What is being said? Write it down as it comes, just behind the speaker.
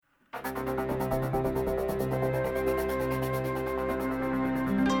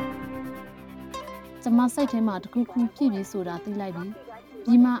ကျမစိတ်ထဲမှာတခုခုဖြစ်ပြီးဆိုတာသိလိုက်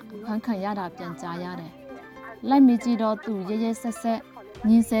ပြီးမှဖန်ခံရတာပြန်ကြားရတယ်။လိုက်မေးကြည့်တော့သူရဲရဲဆက်ဆက်ည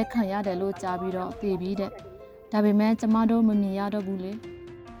င်းဆဲခံရတယ်လို့ကြားပြီးတော့သိပြီးတဲ့။ဒါပေမဲ့ကျမတို့မမြင်ရတော့ဘူးလေ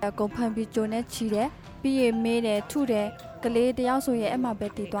။ကုန်ဖန်ပြီးကြိုနဲ့ချီတယ်ပြီးရမေးတယ်ထုတယ်ကလေးတယောက်ဆိုရင်အဲ့မှာပဲ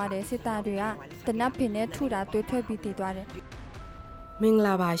တည်သွားတယ်စစ်သားတွေကတနပ်ပင်နဲ့ထုတာတွေးထွက်ပြီးတည်သွားတယ်မင်္ဂ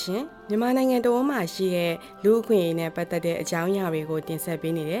လာပါရှင်မြန်မာနိုင်ငံတော်မှာရှိတဲ့လူအခွင့်အရေးနဲ့ပတ်သက်တဲ့အကြောင်းအရာတွေကိုတင်ဆက်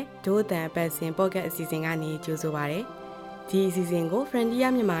ပေးနေတဲ့ဒို့အတန်အပတ်စဉ်ပေါ့ကတ်အစီအစဉ်ကနေကြိုဆိုပါရစေဒီအစီအစဉ်ကို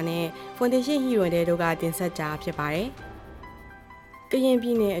Frontier မြန်မာနဲ့ Foundation Hero တဲ့တို့ကတင်ဆက်ကြဖြစ်ပါတယ်ကရင်ပြ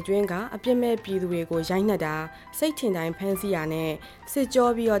ည်နယ်အတွင်းကအပြစ်မဲ့ပြည်သူတွေကိုရိုက်နှက်တာစိတ်ထင်တိုင်းဖမ်းဆီးရနဲ့စစ်ကြော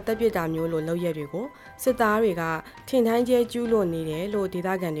ပြီးတော့တပ်ပစ်တာမျိုးလိုလုပ်ရက်တွေကိုစစ်သားတွေကထင်တိုင်းကျဲကျူးလွန်နေတယ်လို့ဒေသ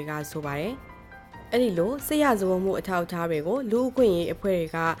ခံတွေကဆိုပါတယ်အဲ့ဒီလိုစစ်ရဇဝမှုအထောက်အထားတွေကိုလူအခွင့်အရေးအဖွဲ့တွေ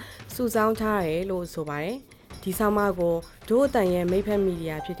ကစုဆောင်းထားတယ်လို့ဆိုပါတယ်ဒီဆောင်မကိုဒို့အတန်ရဲ့မိဖက်မီဒီ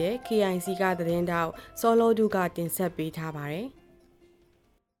ယာဖြစ်တဲ့ KIC ကသတင်းတောက်စောလောဒုကတင်ဆက်ပေးထားပါတယ်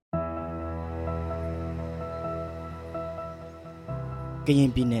ကရ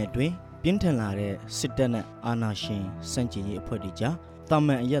င်ပြည်နယ်အတွင်းပြင်းထန်လာတဲ့စစ်တပ်နဲ့အာဏာရှင်စန့်ကျင်ရေးအဖွဲ့တွေကြားတာမ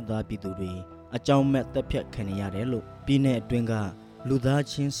န်အရက်သားပြည်သူတွေအကြောင်းမဲ့တပ်ဖြတ်ခံရတယ်လို့ပြည်နယ်အတွင်းကလူသား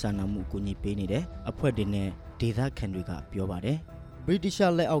ချင်းစာနာမှုကူညီပေးနေတဲ့အဖွဲ့တွေနဲ့ဒေသခံတွေကပြောပါတယ်ဗြိတိရှ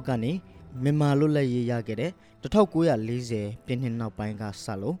လက်အောက်ကနေမြန်မာလွတ်လပ်ရေးရခဲ့တဲ့1940ပြည့်နှစ်နောက်ပိုင်းကစ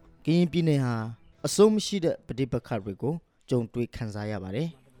လို့ကရင်ပြည်နယ်ဟာအစိုးမရှိတဲ့ပဋိပက္ခတွေကိုကြုံတွေ့ခံစားရပါတယ်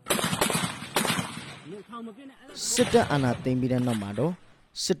စစ်တပ်အာဏာသိမ်းပြီးတဲ့နောက်မှာတော့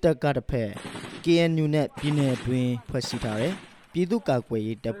စစ်တပ်ကတစ်ဖက် KNU နဲ့ပြည်နယ်အတွင်းဖွဲ့စည်းထားတဲ့ပြည်သူ့ကာကွယ်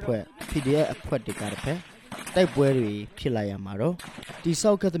ရေးတပ်ဖွဲ့ PDF အဖွဲ့တွေကတစ်ဖက်တိုက်ပွဲတွေဖြစ်လာရမှာတော့တိ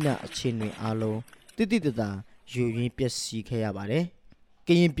ဆောက်ခဲ့သမျှအခြေအနေအလုံးတိတိတသာယူရင်းပျက်စီးခဲ့ရပါတယ်က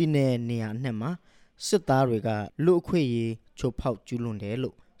ရင်ပြည်နယ်နေရာအနှံ့မှာစစ်သားတွေကလူအခွင့်အရေးချိုးဖောက်ကျူးလွန်တယ်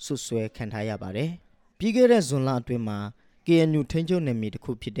လို့ဆွဆွဲခံထားရပါတယ်ပြီးခဲ့တဲ့ဇွန်လအတွင်းမှာ KNU ထိန်းချုပ်နယ်မြေတစ်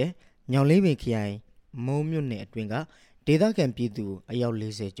ခုဖြစ်တဲ့ညောင်လေးပင်ခရိုင်မုံမြို့နယ်အတွင်းကဒေသခံပြည်သူအယောက်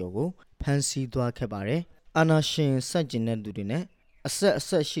40ကျော်ကိုဖမ်းဆီးသွားခဲ့ပါတယ်အာဏာရှင်စန့်ကျင်တဲ့သူတွေနဲ့အဆ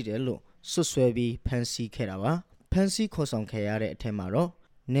က်ရှိတယ်လို့ဆွဆွဲပြီးဖမ်းဆီးခဲ့တာပါဖမ်းဆီးခေါ်ဆောင်ခဲ့ရတဲ့အထက်မှာတော့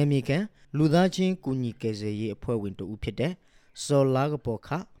နေမီကန်လူသားချင်းကူညီကယ်ဆယ်ရေးအဖွဲ့ဝင်တူဖြစ်တဲ့စော်လာကပေါ်ခ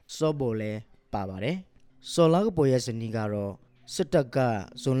စောဘော်လဲပါပါတယ်စော်လာကပေါ်ရဲ့ဇနီးကတော့စစ်တပ်က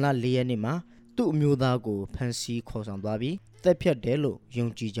ဇွန်လ4ရက်နေ့မှာသူ့အမျိုးသားကိုဖမ်းဆီးခေါ်ဆောင်သွားပြီးတပ်ဖြတ်တယ်လို့ယုံ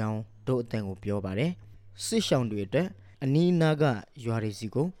ကြည်ကြောင်းတို့အတန်ကိုပြောပါတယ်စစ်ရှောင်းတွေအတွက်အနီးအနားကရွာတွေစီ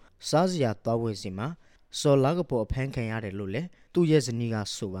ကိုစားစရာသွားဝယ်စီမှာစော်လာကပေါ်အဖမ်းခံရတယ်လို့လည်းသူ့ရဲ့ဇနီးက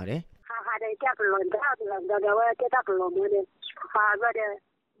ဆိုပါတယ်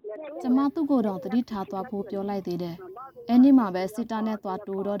ကျမသူ့ကိုယ်တော်တတိထားသွားဖို့ပြောလိုက်သေးတယ်အဲ့ဒီမှာပဲစစ်တပ်နဲ့သွား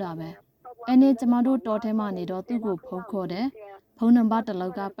တိုးတော့တာပဲအဲ့ဒီကျမတို့တော်ထဲမှာနေတော့သူ့ကိုဖုန်းခေါ်တယ်ဖုန်းနံပါတ်တစ်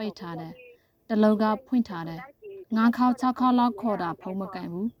လုံးကပိတ်ထားတယ်တစ်လုံးကဖွင့်ထားတယ်9ခေါက်6ခေါက်လောက်ခေါ်တာဖုန်းမကန်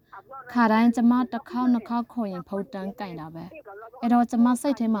ဘူးခါတိုင်းကျမတစ်ခေါက်2ခေါက်ခေါ်ရင်ဖုန်းတန်းကင်တာပဲအဲ့တော့ကျမစိ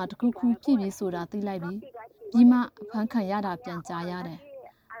တ်ထဲမှာတခုခုဖြစ်ပြီးဆိုတာသိလိုက်ပြီးမှဖန်ခံရတာပြန်ကြားရတယ်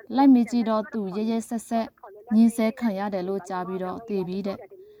လိုက်မေးကြည့်တော့သူရဲရဲဆက်ဆက်ညင်းဆဲခံရတယ်လို့ကြားပြီးတော့သိပြီးတဲ့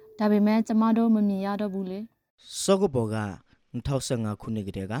ဒါပေမဲ့ကျမတို့မမြင်ရတော့ဘူးလေစောကဘော်က2015ခုနှစ်က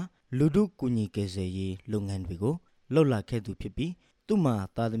တည်းကလူထုကူညီကယ်ဆယ်ရေးလုပ်ငန်းတွေကိုလှုပ်လာခဲ့သူဖြစ်ပြီးသူ့မှာ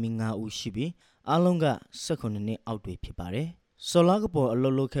သားသမီး9ဦးရှိပြီးအားလုံးက18နှစ်အောက်တွေဖြစ်ပါတယ်စော်လာကဘော်အလု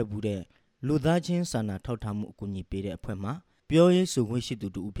ပ်လုပ်ခဲ့ဘူးတဲ့လူသားချင်းစာနာထောက်ထားမှုအကူအညီပေးတဲ့အဖွဲ့မှာပြောရေးဆိုခွင့်ရှိသူ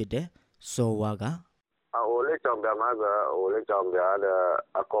တူဖြစ်တဲ့စော်ဝါက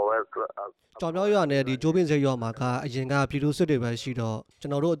ကြောင်ပြရွာနဲ့ဒီဂျိုးပင်စိတ်ရွာမှာကအရင်ကပြည်သူစစ်တွေပဲရှိတော့ကျွ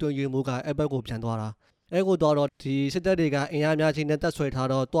န်တော်တို့အတွင်းယူမှုကအဲ့ဘက်ကိုပြန်သွားတာအဲ့ကိုတော့ဒီစစ်တပ်တွေကအင်အားများချင်းနဲ့တက်ဆွဲထား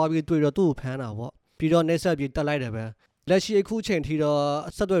တော့တွားပြီးတွေ့တော့သူ့ကိုဖမ်းတာပေါ့ပြီးတော့နေဆက်ပြီးတက်လိုက်တယ်ပဲလက်ရှိအခုချိန်ထိတော့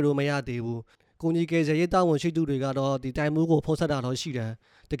ဆက်သွယ်လို့မရသေးဘူးကိုကြီးကယ်ဆယ်ရေးတာဝန်ရှိသူတွေကတော့ဒီတိုင်မှုကိုဖုံးဆက်တာတော့ရှိတယ်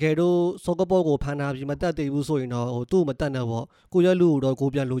တကယ်တော့စောကပေါ်ကိုဖမ်းတာပြီးမတက်သေးဘူးဆိုရင်တော့သူ့မတက်နဲ့ပေါ့ကိုရဲ့လူကိုတော့ကို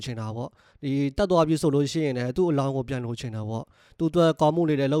ပြန်လိုချင်တာပေါ့ဒီတက်သွားပြီဆိုလို့ရှိရင်လည်းသူ့အလောင်းကိုပြန်လိုချင်တာပေါ့သူ့အတွက်ကောင်းမှု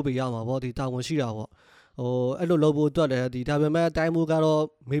တွေလည်းလုပ်ပေးရမှာပေါ့ဒီတာဝန်ရှိတာပေါ့အဲ့လိုလုပ်ဖို့အတွက်လည်းဒီဒါပေမဲ့တိုင်မှုကတော့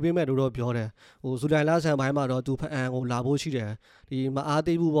မေးပေးမဲ့လို့တော့ပြောတယ်ဇူလိုင်လဆန်ပိုင်းမှာတော့သူဖအန်ကိုလာဖို့ရှိတယ်ဒီမအား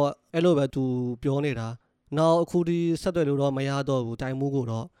သေးဘူးပေါ့အဲ့လိုပဲသူပြောနေတာနောက်အခုဒီဆက်သွယ်လို့တော့မရတော့ဘူးတိုင်မှုကို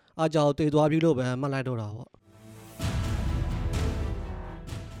တော့အားကြောင့်တည်သွားပြီလို့ပဲမှတ်လိုက်တော့တာပေါ့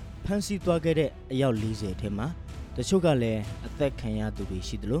ဖန်စီသွားခဲ့တဲ့အယောက်40ထဲမှာတချို့ကလည်းအသက်ခံရသူတွေ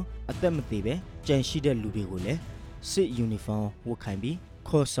ရှိသလိုအသက်မသေးပဲကြံရှိတဲ့လူတွေကိုလည်းစစ်ယူနီဖောင်းဝတ်ခိုင်းပြီး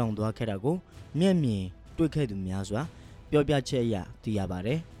ခေါ်ဆောင်သွားခဲ့တာကိုမျက်မြင်တွေ့ခဲ့သူများစွာပြောပြချက်အရသိရပါတ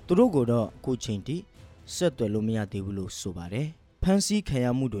ယ်သူတို့ကိုတော့အခုချိန်ထိဆက်သွယ်လို့မရသေးဘူးလို့ဆိုပါတယ် ဖန်စီခံရ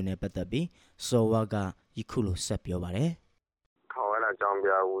မှုတွေနဲ့ပတ်သက်ပြီးစော်ဝါကယခုလိုဆက်ပြောပါတယ်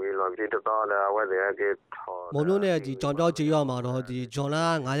မုံမျိုးနဲ့ဒီကြောင်ပြောက်ကြီးရွာမှာတော့ဒီဂျွန်လာ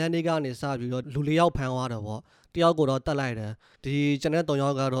9ရက်နေ့ကနေစပြီးတော့လူ4ယောက်ဖမ်းသွားတယ်ပေါ့တယောက်ကိုတော့တတ်လိုက်တယ်ဒီကျန်တဲ့3ယော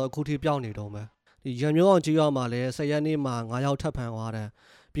က်ကတော့အခုထိပျောက်နေတော့မယ်ဒီရံမျိုးအောင်ကြီးရွာမှာလည်း10ရက်နေ့မှာ9ယောက်ထပ်ဖမ်းသွားတယ်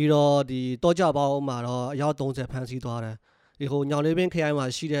ပြီးတော့ဒီတောကြပေါင်းမှာတော့အယောက်30ဖမ်းဆီးသွားတယ်ဒီဟိုညောင်လေးပင်ခရိုင်မှာ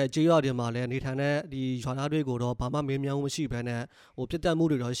ရှိတဲ့ကြေးရွာတွေမှာလည်းနေထိုင်တဲ့ဒီရွာသားတွေကိုတော့ဘာမှမေးမြန်းမှုမရှိဘဲနဲ့ဟိုပြစ်တက်မှု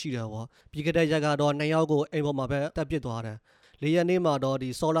တွေတော့ရှိတယ်ပေါ့ပြီးခဲ့တဲ့ရက်ကတော့2ယောက်ကိုအိမ်ပေါ်မှာပဲတက်ပစ်သွားတယ်4ရက်နေ့မှာတော့ဒီ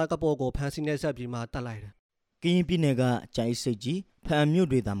ဆော်လာကပေါ်ကိုဖမ်းဆီးနေဆက်ပြီးမှတက်လိုက်တယ် ကရင်ပြည်နယ်ကကြိုင်စိတ်ကြီးဖန်မြို့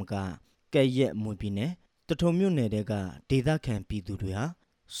တွေသာမကကဲ့ရက်မွန်ပြည်နယ်တထုံမြို့နယ်တွေကဒေသခံပြည်သူတွေဟာ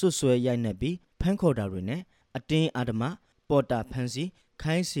ဆွဆွဲရိုက်နှက်ပြီးဖမ်းခေါ်တာတွေနဲ့အတင်းအဓမ္မပေါ်တာဖမ်းဆီး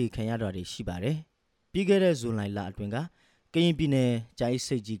ခိုင်းစေခံရတာတွေရှိပါတယ်ပြီးခဲ့တဲ့ဇွန်လအတွင်းကကရင်ပြည်နယ်ကြိုင်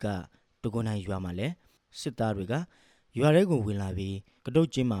စိတ်ကြီးကဒဂုံနိုင်ရွာမှာလဲစစ်သားတွေကရွာထဲကိုဝင်လာပြီးကတုတ်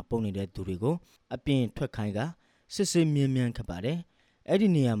ကျင်းမှာပုံနေတဲ့သူတွေကိုအပြင်ထွက်ခိုင်းကစစ်စစ်မြင်းမြန်းခတ်ပါတယ်အဲ့ဒီ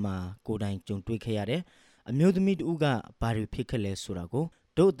နေရာမှာကိုယ်တိုင်ကြုံတွေ့ခဲ့ရတဲ့အမျိုးသမီးတဦးကဘာတွေဖြစ်ခဲ့လဲဆိုတာကို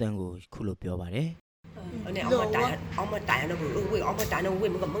ဒုတ်အတန်ကိုခုလိုပြောပါတယ်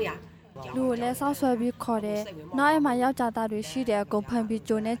လူကိုလည်းဆောက်ဆွဲပြီးခေါ်တယ်နောက်အဲ့မှာယောက်ျားသားတွေရှိတယ်အကုန်ဖမ်းပြီး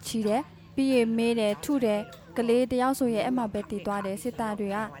ကြိုနဲ့ချီတယ်ပြီးရင်မေးတယ်ထုတယ်ကလေးတယောက်ဆိုရင်အဲ့မှာပဲတည်သွားတယ်စစ်သားတွေ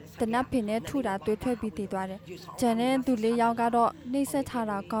ကတနက်ဖင်နဲ့ထုတာတွေးထွက်ပြီးတည်သွားတယ်ကျန်တဲ့သူ4ယောက်ကတော့နှိမ့်ဆက်ထား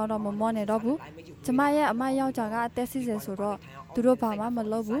တာကောင်းတော့မမောနဲ့တော့ဘူးကျမရဲ့အမယောက်ျားကအသက်စစ်စစ်ဆိုတော့သူတို့ဘာမှမ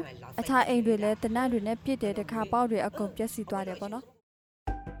လုပ်ဘူးအခြားအိမ်တွေလည်းတနက်တွေနဲ့ပြစ်တယ်တခါပေါက်တွေအကုန်ပြက်စီသွားတယ်ပေါ့နော်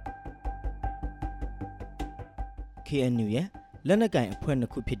KNU ရဲ့လက်နက်ကင်အဖွဲ့နှ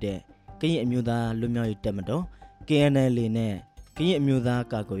စ်ခုဖြစ်တဲ့ကရင်အမျိုးသားလွတ်မြောက်ရေးတပ်မတော် KNL နဲ့ကရင်အမျိုးသား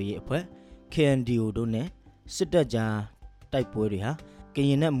ကာကွယ်ရေးအဖွဲ့ KNDO တို့နဲ့စစ်တပ်ကြားတိုက်ပွဲတွေဟာကရ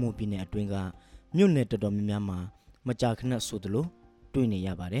င်နဲ့မွန်ပြည်နယ်အတွင်းကမြို့နယ်တော်တော်များများမှာမကြာခဏဆိုသလိုတွေ့နေရ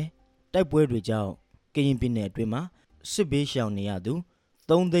ပါတယ်တိုက်ပွဲတွေကြောင့်ကရင်ပြည်နယ်အတွင်းမှာစစ်ဘေးရှောင်နေရသူ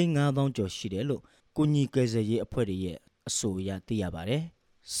3,500,000 ကျော်ရှိတယ်လို့ကိုညီကယ်ဆယ်ရေးအဖွဲ့တွေရဲ့အဆိုအရသိရပါတယ်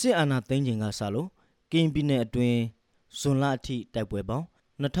စစ်အာဏာသိမ်းချိန်ကစလို့ကရင်ပြည်နယ်အတွင်းဇွန်လအထိတိုက်ပွဲပေါင်း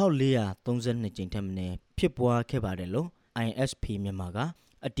2432ကြိမ်ထက်မနည်းဖြစ်ပွားခဲ့ပါတယ်လို့ ISP မြန်မာက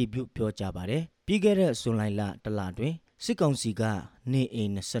အတည်ပြုပြောကြားပါတယ်ပြီးခဲ့တဲ့ဇွန်လတလအတွင်းစစ်ကောင်စီကနေအိ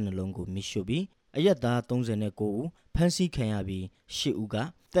မ်22လုံးကိုမိရှို့ပြီးအရက်သား39ဦးဖမ်းဆီးခံရပြီး10ဦးက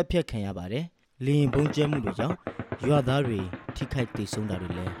တပ်ဖြတ်ခံရပါတယ်လေရင်ပုံကျဲမှုတွေကြောင့်ရွာသားတွေထိခိုက်ဒေဆုံးတာတွေ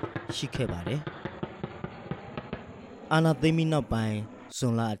လည်းရှိခဲ့ပါတယ်အာဏာသိမ်းပြီးနောက်ပိုင်းဇွ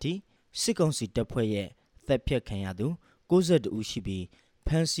န်လအထိစစ်ကောင်စီတပ်ဖွဲ့ရဲ့တပ်ဖြတ်ခံရသူ62ဦးရှိပြီးဖ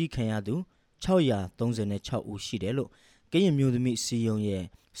မ်းဆီးခံရသူ636ဦးရှိတယ်လို့ကရင်မျိုးသမီးစီယုံရဲ့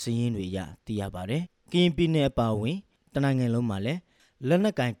စည်ရင်းတွေအရသိရပါတယ်ကရင်ပြည်နယ်အပါအဝင်တနိုင်ငံလုံးမှာလည်းလက်န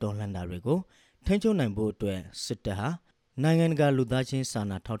က်ကင်တော်လှန်တာတွေကိုထိန်းချုပ်နိုင်ဖို့အတွက်စစ်တပ်ဟာနိုင်ငံတကာလူသားချင်းစာ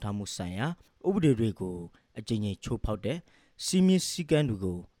နာထောက်ထားမှုဆိုင်ရာဥပဒေတွေကိုအကြိမ်ကြိမ်ချိုးဖောက်တဲ့စီမင်းစည်းကမ်းတွေ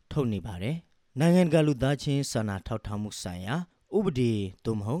ကိုထုတ်နေပါတယ်နိုင်ငံတကာလူသားချင်းစာနာထောက်ထားမှုဆိုင်ရာဥပဒေ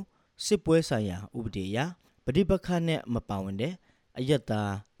သို့မဟုတ်စစ်ပွဲဆိုင်ရာဥပဒေအရပဋိပက္ခနဲ့မပါဝင်တဲ့အယက်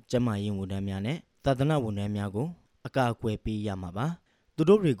သားကျန်းမာရေးဝန်ထမ်းများနဲ့သာသနာဝန်ထမ်းများကိုအကာအကွယ်ပေးရမှာပါသူ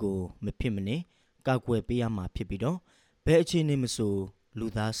တို့တွေကိုမဖြစ်မနေကာကွယ်ပေးရမှာဖြစ်ပြီးတော့ဘယ်အခြေအနေမဆိုလူ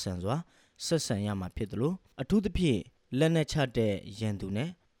သားဆန်စွာဆက်ဆံရမှာဖြစ်တယ်လို့အထူးသဖြင့်လက်နက်ချတဲ့ရန်သူနဲ့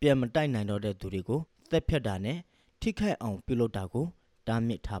ပြန်မတိုက်နိုင်တော့တဲ့သူတွေကိုသက်ဖြတ်တာနဲ့ထိခိုက်အောင်ပြုလုပ်တာကိုတား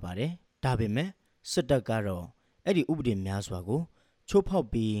မြစ်ထားပါတယ်ဒါပေမဲ့စစ်တပ်ကတော့အဲ့ဒီဥပဒေများစွာကိုချိုးဖောက်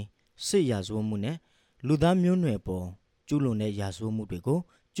ပြီးစစ်ရာဇဝတ်မှုနဲ့လူသားမျိုးနွယ်ပေါ်ကျူးလွန်တဲ့ရာဇဝတ်မှုတွေကို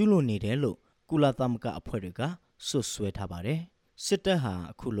ကျူးလွန်နေတယ်လို့ကုလသမဂ္ဂအဖွဲ့တွေကဆွဆွဲထားပါတယ်စစ်တပ်ဟာ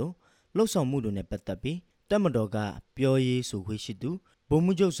အခုလိုလှုပ်ဆောင်မှုတွေနဲ့ပတ်သက်ပြီးတပ်မတော်ကပြောရေးဆိုခွင့်ရှိသူဗိုလ်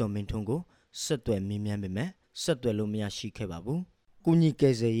မှူးချုပ်စောမင်းထွန်းကိုဆက်သွယ်မေးမြန်းပေမဲ့ဆက်သွယ်လို့မရရှိခဲ့ပါဘူး။ကုညီက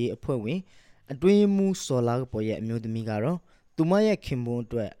ယ်ဆယ်ရေးအဖွဲ့ဝင်အတွင်းမှုစော်လာပေါ်ရဲ့အမျိုးသမီးကတော့သူမရဲ့ခင်ပွန်းအ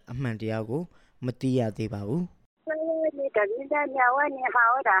တွက်အမှန်တရားကိုမသိရသေးပါဘူး။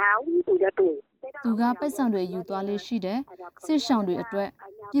သူကပိတ်ဆောင်တွေယူသွားလေးရှိတယ်စစ်ဆောင်တွေအတွက်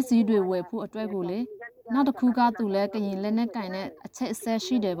ပစ္စည်းတွေဝယ်ဖို့အတွက်ကိုလေနောက်တစ်ခုကသူလဲကရင်လက်နဲ့ကင်တဲ့အချက်အဆက်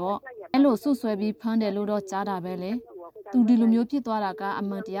ရှိတယ်ပေါ့အဲ့လိုဆွဆွဲပြီးဖမ်းတယ်လို့တော့ကြားတာပဲလေသူဒီလိုမျိုးဖြစ်သွားတာကအ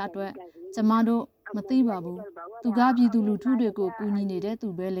မှန်တရားအတွက်ကျမတို့မသိပါဘူးသူကပြည်သူလူထုတွေကိုကူညီနေတဲ့သူ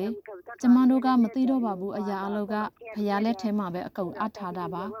ပဲလေကျမတို့ကမသိတော့ပါဘူးအရာအလောက်ကဖျားလက်ထဲမှာပဲအကုန်အထားတာ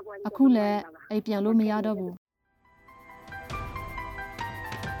ပါအခုလည်းအိမ်ပြန်လို့မရတော့ဘူး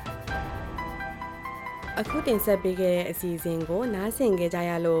အခုတင်ဆက်ပေးခဲ့တဲ့အစီအစဉ်ကိုနားဆင်ကြကြ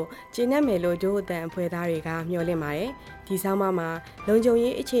ရလို့ကျင်းနဲ့မယ်လို့ဒို့အတန်အဖွဲ့သားတွေကမျှော်လင့်ပါတယ်။ဒီဆောင်းပါးမှာလုံခြုံ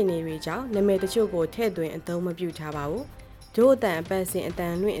ရေးအခြေအနေတွေကြောင့်နာမည်တချို့ကိုထည့်သွင်းအသုံးမပြုထားပါဘူး။ ဒို့အတန်အပတ်စဉ်အတ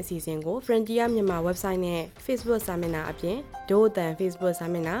န်လွင့်အစီအစဉ်ကို Frontier မြန်မာ website နဲ့ Facebook စာမျက်နှာအပြင်ဒို့အတန် Facebook စာ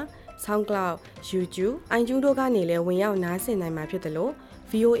မျက်နှာ SoundCloud, YouTube, iTunes တို့ကနေလည်းဝင်ရောက်နားဆင်နိုင်မှာဖြစ်တယ်လို့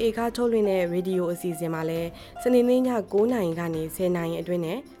VOA ကထုတ်လွှင့်တဲ့ရေဒီယိုအစီအစဉ်မှာလည်းစနေနေ့ည9:00 နာရီကနေ10:00 နာရီအတွင်း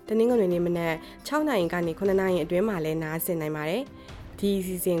နဲ့တနင်္ဂနွေနေ့မနက်6:00 နာရီကနေ9:00 နာရီအတွင်းမှာလည်းနားဆင်နိုင်ပါတယ်။ဒီအ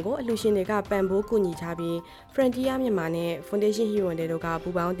စီအစဉ်ကိုအလှူရှင်တွေကပံ့ပိုးကူညီထားပြီး Frontier မြန်မာနဲ့ Foundation Hero တို့က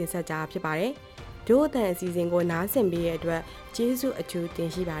ပူးပေါင်းတင်ဆက်ကြဖြစ်ပါတယ်။ဒို့အတန်အစီအစဉ်ကိုနားဆင်ပေးတဲ့အတွက်ကျေးဇူးအထူးတင်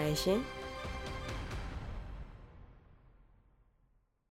ရှိပါတယ်ရှင်။